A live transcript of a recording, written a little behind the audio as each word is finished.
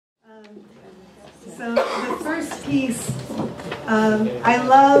So the first piece, I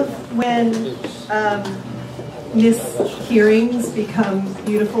love when mishearings become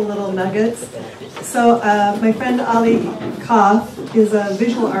beautiful little nuggets. So my friend Ali Koff is a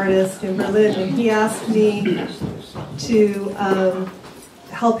visual artist in Berlin, and he asked me to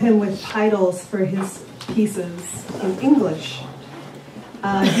help him with titles for his pieces in English.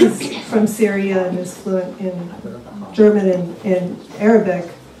 He's from Syria and is fluent in German and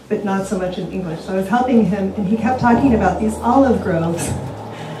Arabic, but not so much in English. So I was helping him, and he kept talking about these olive groves.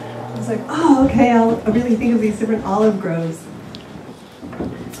 I was like, oh, okay, I'll really think of these different olive groves.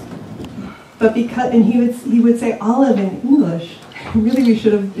 But because, and he would say olive in English. Really, we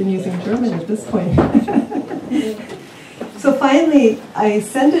should have been using German at this point. So finally, I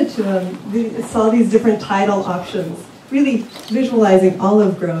sent it to him. I saw these different title options, really visualizing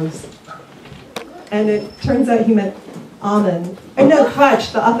olive groves. And it turns out he meant almond. No,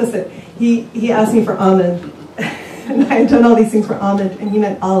 Quatsch, the opposite. He asked me for almond. And I had done all these things for almond, and he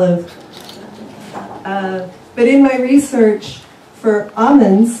meant olive. But in my research for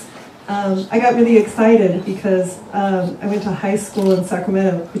almonds, I got really excited because I went to high school in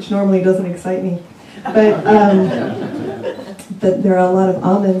Sacramento, which normally doesn't excite me. But there are a lot of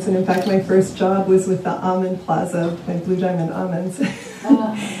almonds, and in fact my first job was with the Almond Plaza and Blue Diamond Almonds.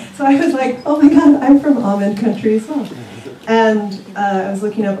 So I was like, oh my God, I'm from almond country as well. And I was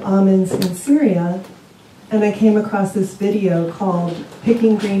looking up almonds in Syria, and I came across this video called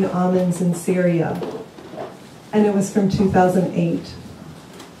Picking Green Almonds in Syria. And it was from 2008.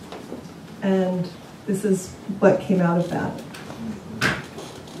 And this is what came out of that.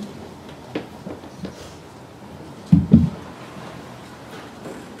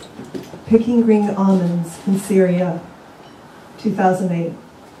 Picking Green Almonds in Syria, 2008.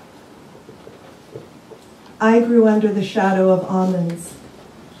 I grew under the shadow of almonds,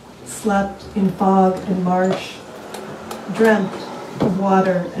 slept in fog and marsh, dreamt of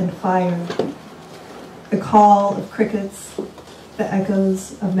water and fire, the call of crickets, the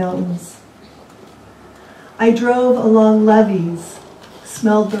echoes of mountains. I drove along levees,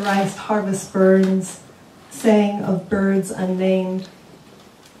 smelled the rice harvest burns, sang of birds unnamed.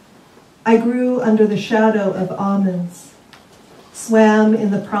 I grew under the shadow of almonds, swam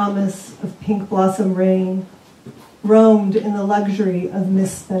in the promise of pink blossom rain, roamed in the luxury of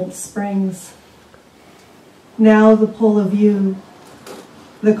misspent springs. Now the pull of you,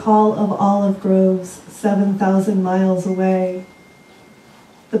 the call of olive groves 7,000 miles away,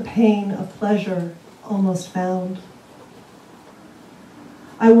 the pain of pleasure almost found.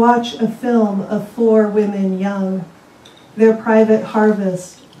 I watch a film of 4 women young, their private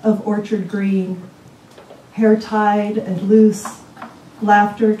harvest of orchard green, hair tied and loose,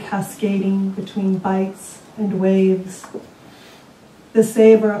 laughter cascading between bites and waves, the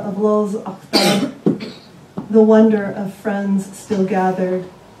savor of Lol's Akhtar, the wonder of friends still gathered,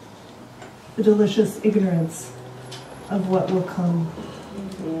 the delicious ignorance of what will come.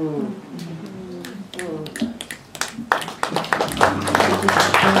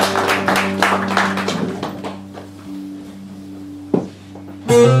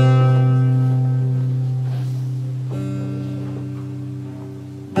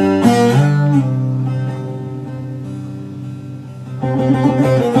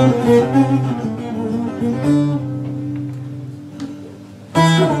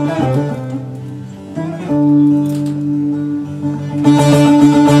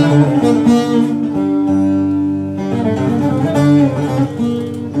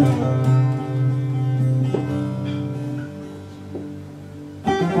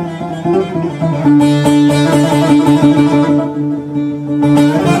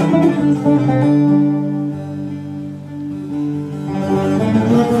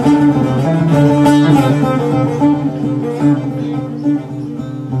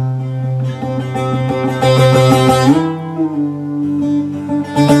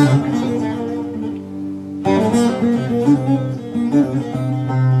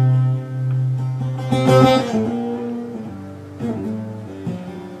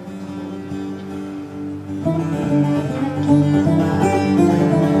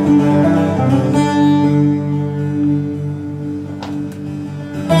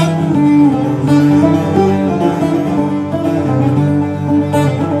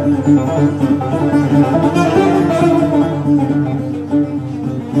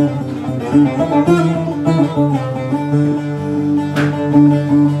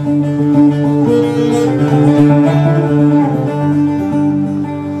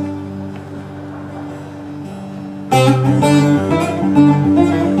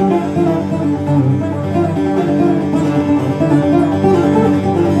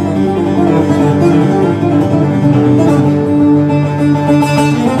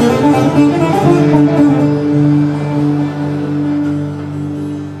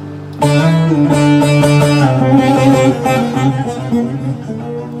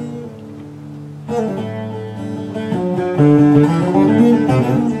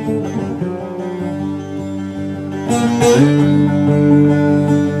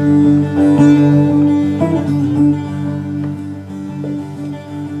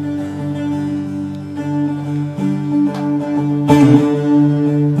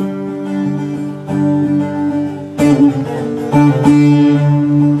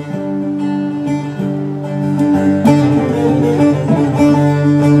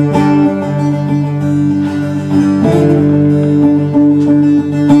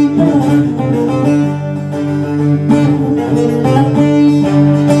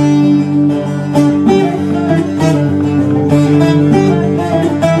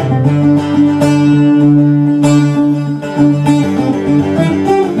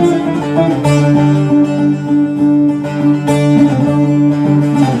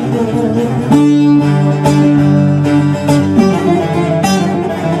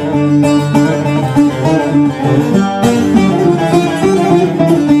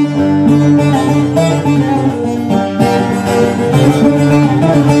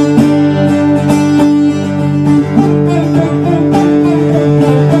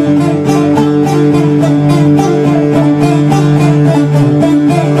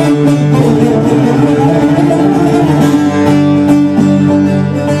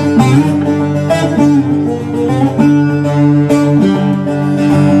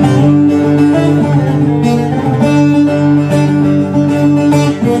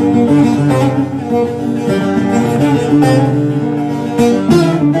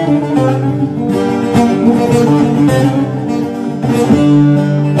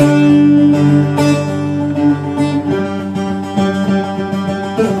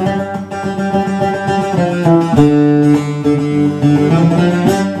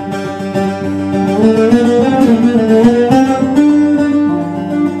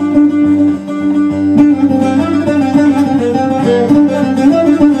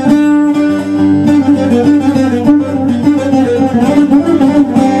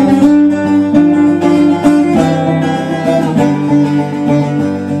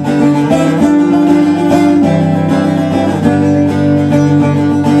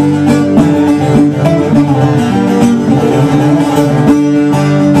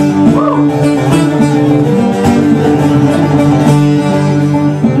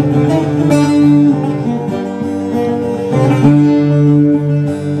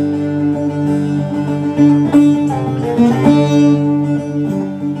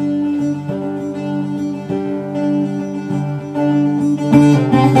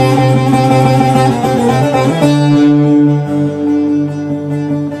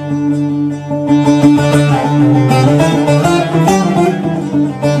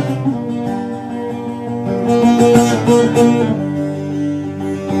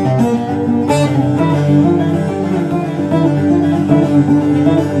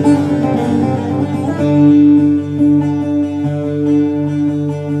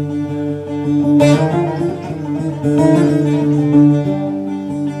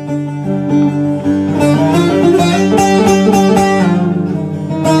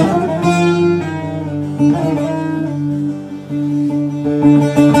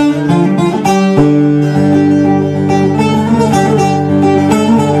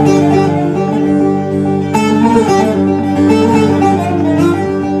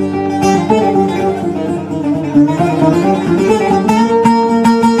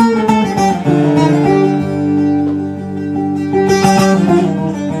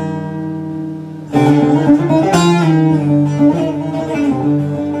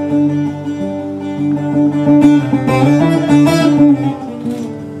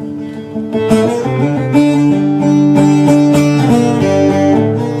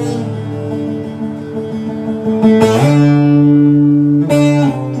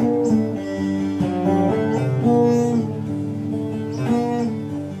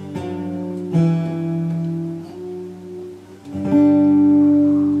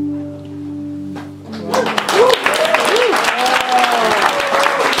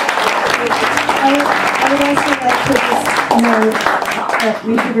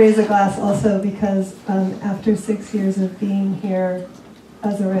 Raise a glass also because after 6 years of being here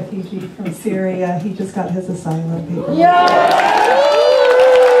as a refugee from Syria, he just got his asylum papers. Yeah!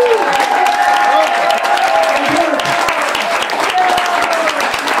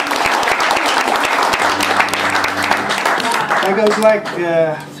 I would like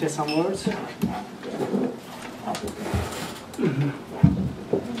to say some words.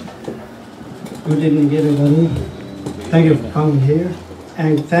 Good evening, everybody. Thank you for coming here.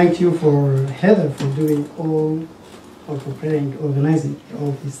 And thank you for Heather for doing all for preparing, organizing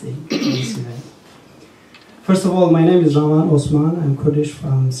all these things, this event. First of all, my name is Raman Osman. I'm Kurdish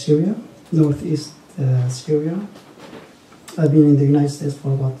from Syria, northeast Syria. I've been in the United States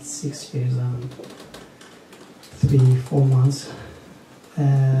for about 6 years and 3-4 months.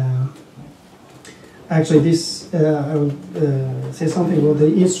 Actually, this I will say something about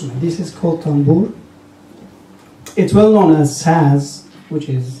the instrument. This is called tambur. It's well known as saz, which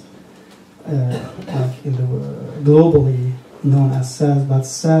is like in the globally known as saz, but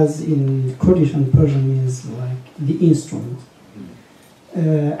saz in Kurdish and Persian means like the instrument.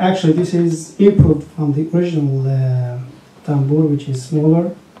 Actually, this is improved from the original tambur, which is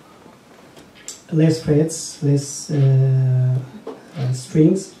smaller, less frets, less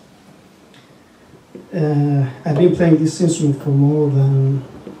strings. I've been playing this instrument for more than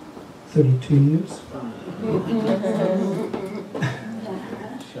 32 years.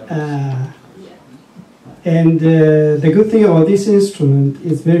 And the good thing about this instrument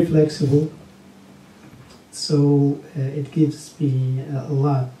is very flexible, so it gives me a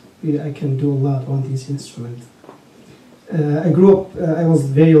lot. I can do a lot on this instrument. I grew up. I was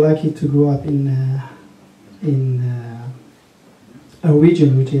very lucky to grow up in a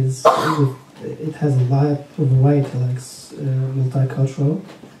region which is it has a lot of variety, like multicultural.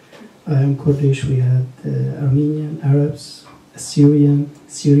 I am Kurdish. We had Armenian, Arabs, Assyrian,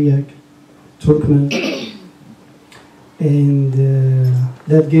 Syriac, Turkmen, and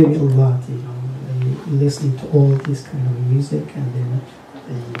that gave me a lot. You know, listening to all this kind of music, and then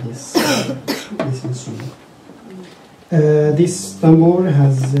this instrument. This tambur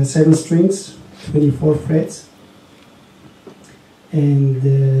has 7 strings, 24 frets, and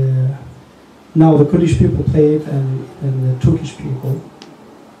now the Kurdish people play it, and the Turkish people.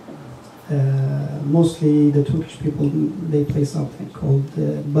 Mostly the Turkish people, they play something called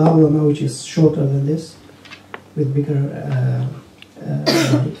bağlama, which is shorter than this, with bigger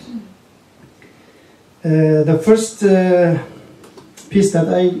body. The first piece that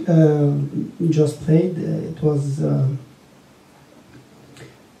I just played, it was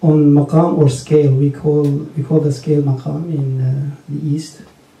on maqam or scale. We call the scale maqam in the East.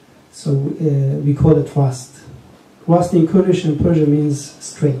 So we call it rast. Rast in Kurdish and Persian means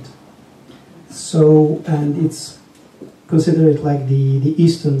straight. So, and it's considered like the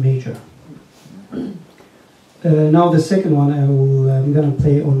Eastern major. Now the second one I'm gonna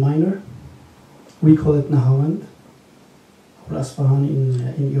play on minor. We call it Nahawand or Asfahan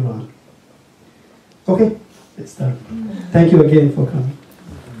in Iran. Okay, let's start. Thank you again for coming.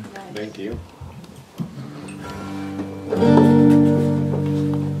 Thank you.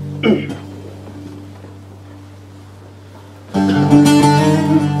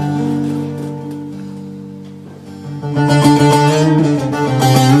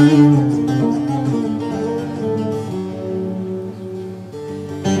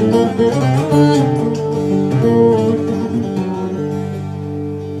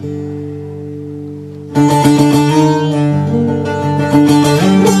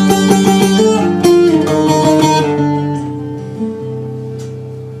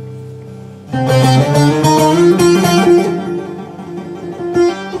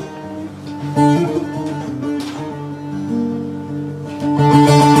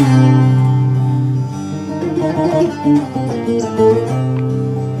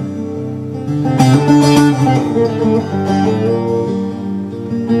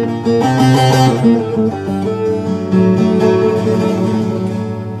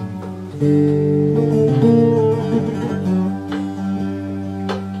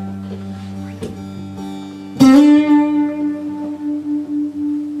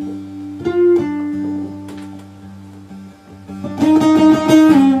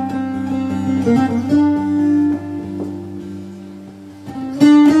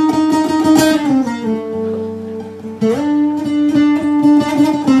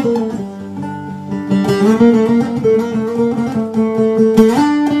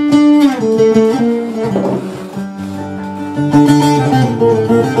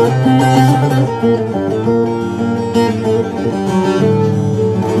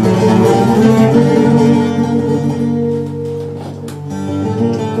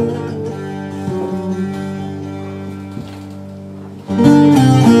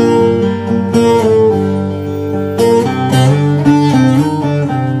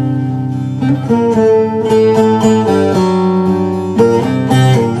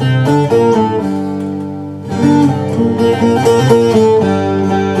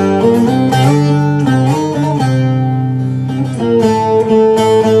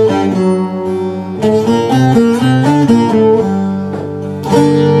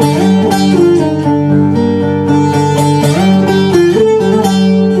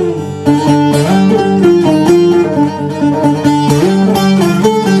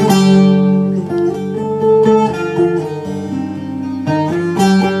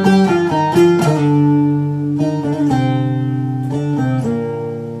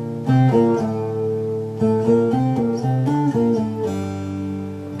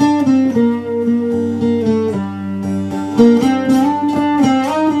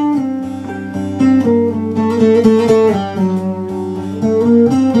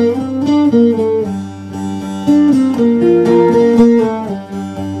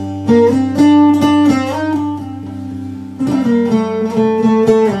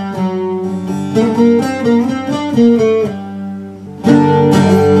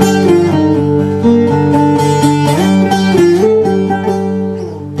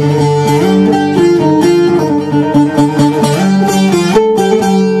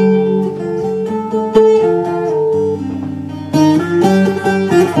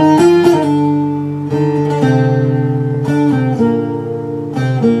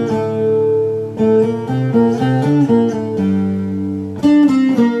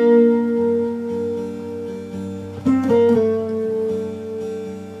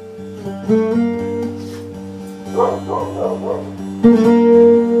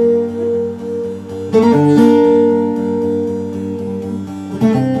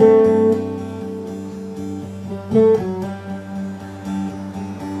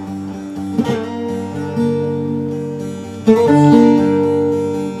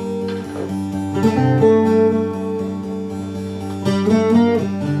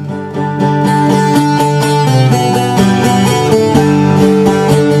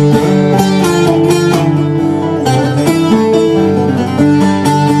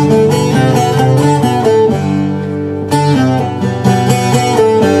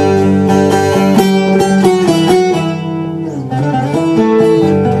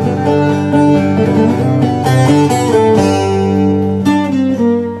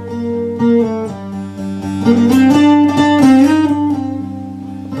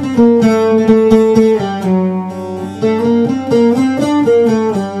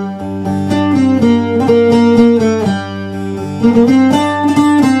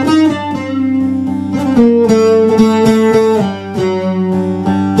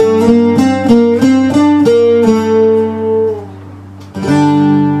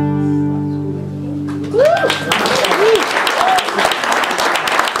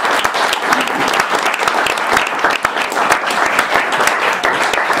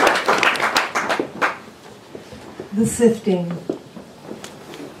 The sifting.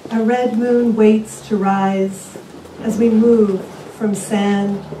 A red moon waits to rise as we move from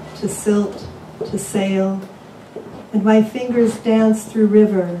sand to silt to sail, and my fingers dance through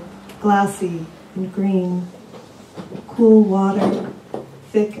river, glassy and green. Cool water,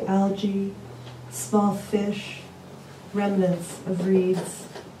 thick algae, small fish, remnants of reeds.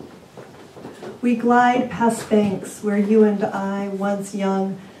 We glide past banks where you and I, once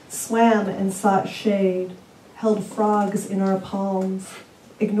young, swam and sought shade, held frogs in our palms,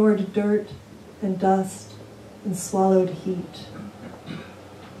 ignored dirt and dust, and swallowed heat.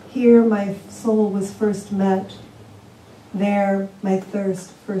 Here my soul was first met, there my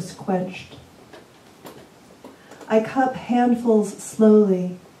thirst first quenched. I cup handfuls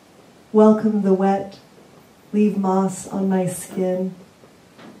slowly, welcome the wet, leave moss on my skin.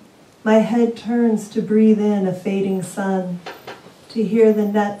 My head turns to breathe in a fading sun, to hear the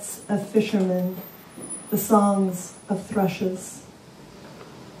nets of fishermen, the songs of thrushes.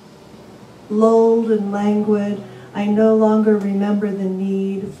 Lulled and languid, I no longer remember the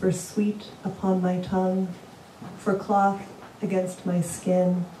need for sweet upon my tongue, for cloth against my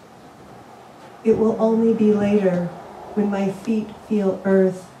skin. It will only be later, when my feet feel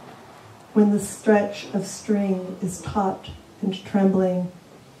earth, when the stretch of string is taut and trembling,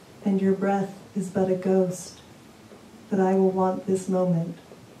 and your breath is but a ghost, that I will want this moment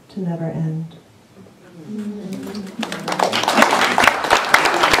to never end.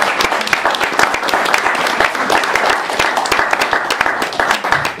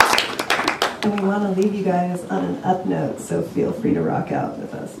 And we want to leave you guys on an up note, so feel free to rock out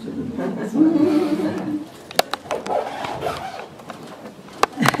with us to the next one.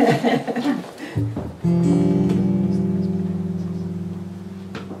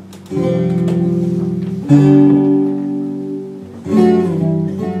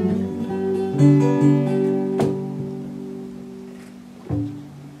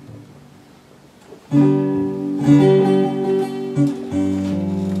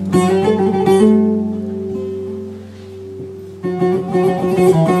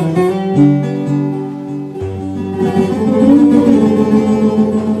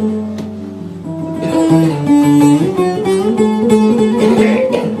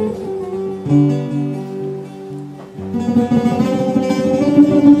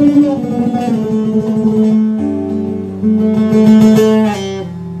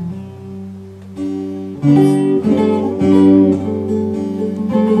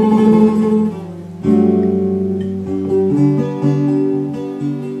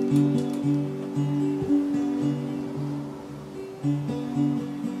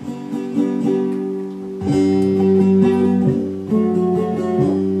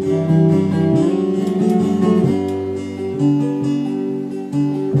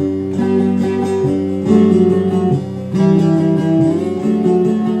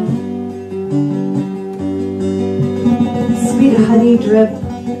 rainy drip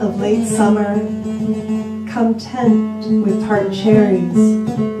of late summer, come tent with tart cherries,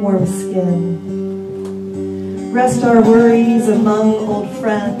 warm skin. Rest our worries among old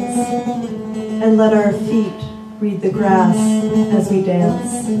friends, and let our feet read the grass as we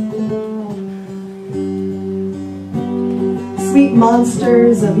dance. Sweet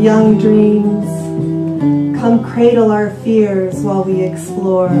monsters of young dreams, come cradle our fears while we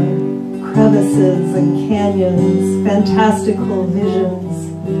explore crevices and canyons, fantastical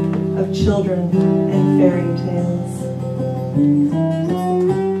visions of children and fairy tales.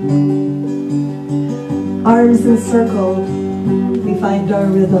 Arms encircled, we find our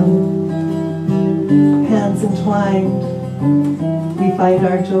rhythm. Hands entwined, we find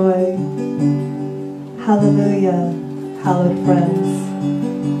our joy. Hallelujah, hallowed friends.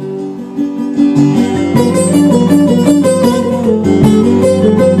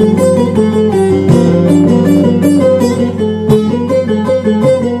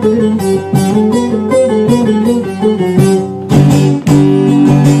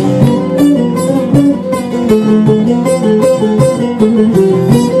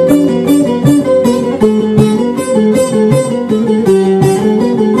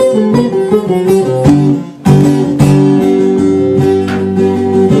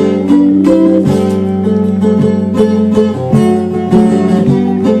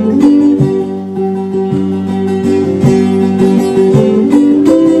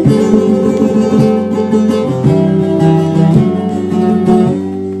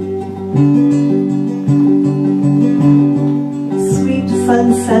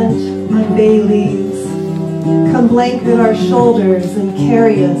 Blanket our shoulders and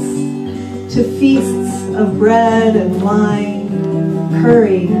carry us to feasts of bread and wine,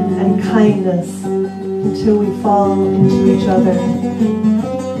 curry and kindness until we fall into each other.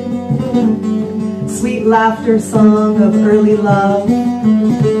 Sweet laughter song of early love,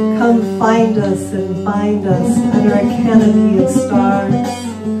 come find us and bind us under a canopy of stars,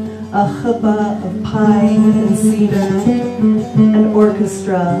 a chuppah of pine and cedar, an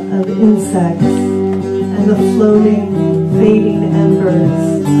orchestra of insects, and the floating, fading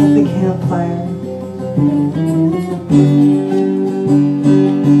embers of the campfire.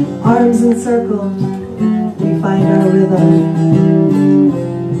 Arms encircled, we find our rhythm.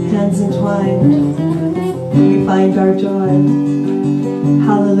 Hands entwined, we find our joy.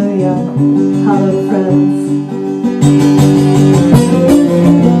 Hallelujah, hallowed friends.